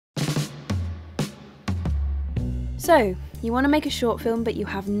So, you want to make a short film but you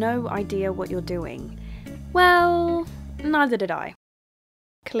have no idea what you're doing. Well, neither did I.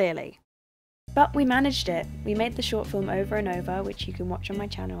 Clearly. But we managed it. We made the short film over and over, which you can watch on my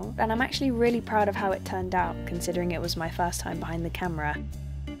channel, and I'm actually really proud of how it turned out, considering it was my first time behind the camera.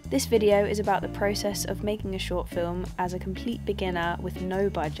 This video is about the process of making a short film as a complete beginner with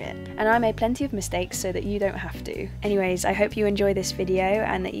no budget, and I made plenty of mistakes so that you don't have to. Anyways, I hope you enjoy this video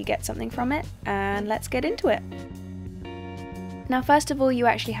and that you get something from it, and let's get into it. Now, first of all, you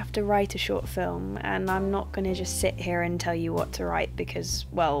actually have to write a short film, and I'm not going to just sit here and tell you what to write because,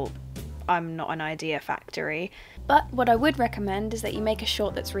 well, I'm not an idea factory. But what I would recommend is that you make a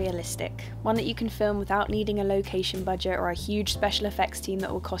short that's realistic, one that you can film without needing a location budget or a huge special effects team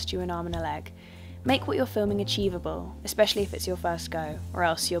that will cost you an arm and a leg. Make what you're filming achievable, especially if it's your first go, or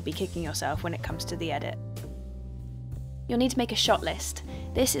else you'll be kicking yourself when it comes to the edit. You'll need to make a shot list.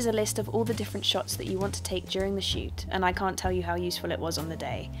 This is a list of all the different shots that you want to take during the shoot, and I can't tell you how useful it was on the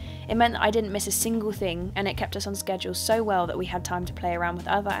day. It meant that I didn't miss a single thing, and it kept us on schedule so well that we had time to play around with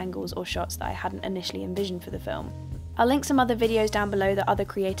other angles or shots that I hadn't initially envisioned for the film. I'll link some other videos down below that other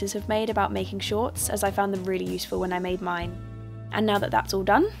creators have made about making shorts, as I found them really useful when I made mine. And now that that's all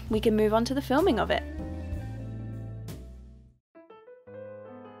done, we can move on to the filming of it.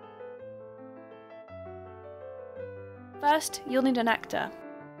 First, you'll need an actor.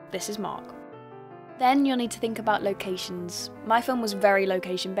 This is Mark. Then you'll need to think about locations. My film was very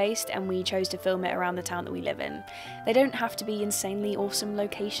location based and we chose to film it around the town that we live in. They don't have to be insanely awesome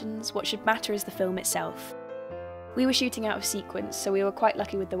locations, what should matter is the film itself. We were shooting out of sequence, so we were quite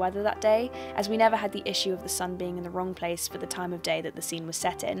lucky with the weather that day, as we never had the issue of the sun being in the wrong place for the time of day that the scene was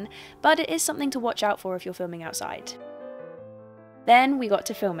set in, but it is something to watch out for if you're filming outside. Then we got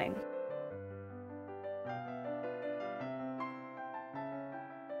to filming.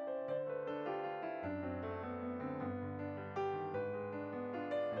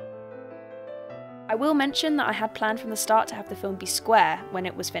 I will mention that I had planned from the start to have the film be square when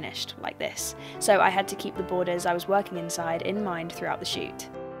it was finished, like this, so I had to keep the borders I was working inside in mind throughout the shoot.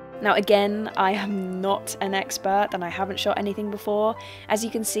 Now again, I am not an expert and I haven't shot anything before. As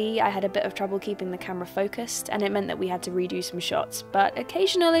you can see, I had a bit of trouble keeping the camera focused and it meant that we had to redo some shots, but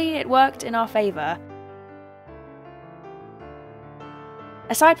occasionally it worked in our favour.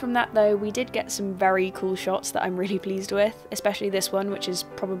 Aside from that though, we did get some very cool shots that I'm really pleased with, especially this one, which is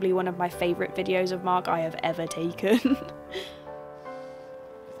probably one of my favourite videos of Mark I have ever taken.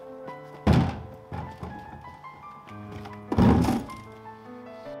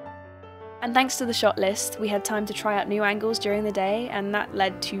 And thanks to the shot list, we had time to try out new angles during the day, and that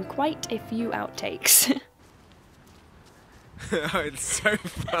led to quite a few outtakes. Oh, it's so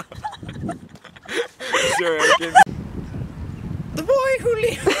fun. Sorry, I can... The boy who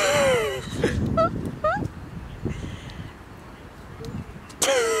lives.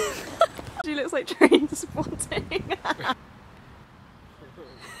 She looks like train spotting.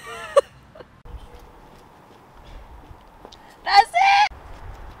 That's it!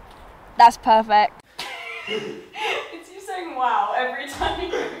 That's perfect. It's you saying wow every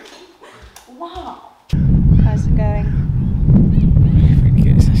time. Wow. How's it going? Really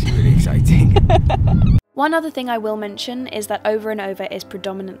good, it's actually really exciting. One other thing I will mention is that Over and Over is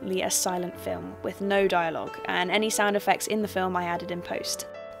predominantly a silent film with no dialogue, and any sound effects in the film I added in post.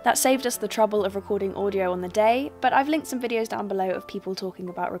 That saved us the trouble of recording audio on the day, but I've linked some videos down below of people talking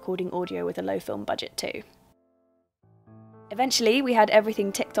about recording audio with a low film budget too. Eventually we had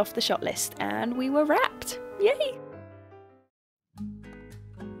everything ticked off the shot list and we were wrapped! Yay!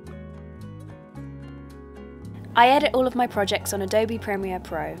 I edit all of my projects on Adobe Premiere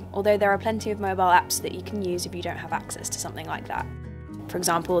Pro, although there are plenty of mobile apps that you can use if you don't have access to something like that. For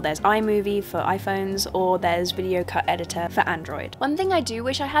example, there's iMovie for iPhones, or there's Video Cut Editor for Android. One thing I do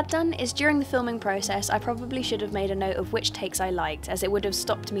wish I had done is during the filming process I probably should have made a note of which takes I liked, as it would have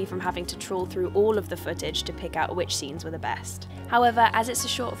stopped me from having to trawl through all of the footage to pick out which scenes were the best. However, as it's a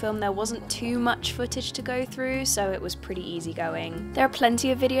short film there wasn't too much footage to go through, so it was pretty easy going. There are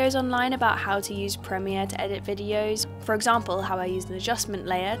plenty of videos online about how to use Premiere to edit videos. For example, how I used an adjustment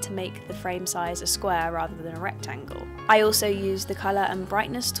layer to make the frame size a square rather than a rectangle. I also used the colour and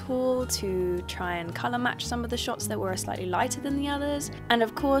brightness tool to try and colour match some of the shots that were slightly lighter than the others, and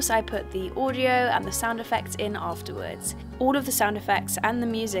of course I put the audio and the sound effects in afterwards. All of the sound effects and the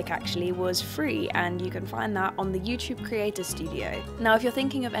music actually was free, and you can find that on the YouTube Creator Studio. Now if you're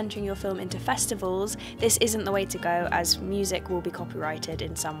thinking of entering your film into festivals, this isn't the way to go, as music will be copyrighted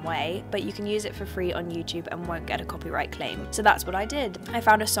in some way, but you can use it for free on YouTube and won't get a copyright claim. So that's what I did. I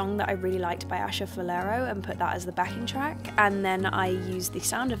found a song that I really liked by Asher Falero and put that as the backing track, and then I used the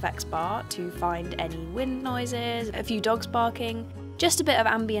sound effects bar to find any wind noises, a few dogs barking, just a bit of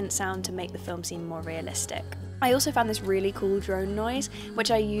ambient sound to make the film seem more realistic. I also found this really cool drone noise,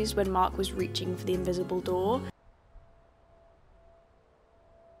 which I used when Mark was reaching for the invisible door.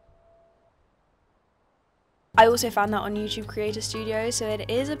 I also found that on YouTube Creator Studio, so it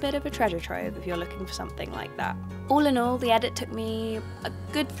is a bit of a treasure trove if you're looking for something like that. All in all, the edit took me a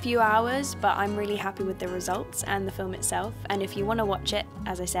good few hours, but I'm really happy with the results and the film itself, and if you want to watch it,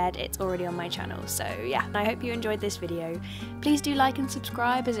 as I said, it's already on my channel, so yeah. I hope you enjoyed this video. Please do like and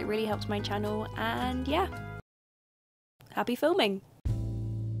subscribe, as it really helps my channel, and yeah. Happy filming!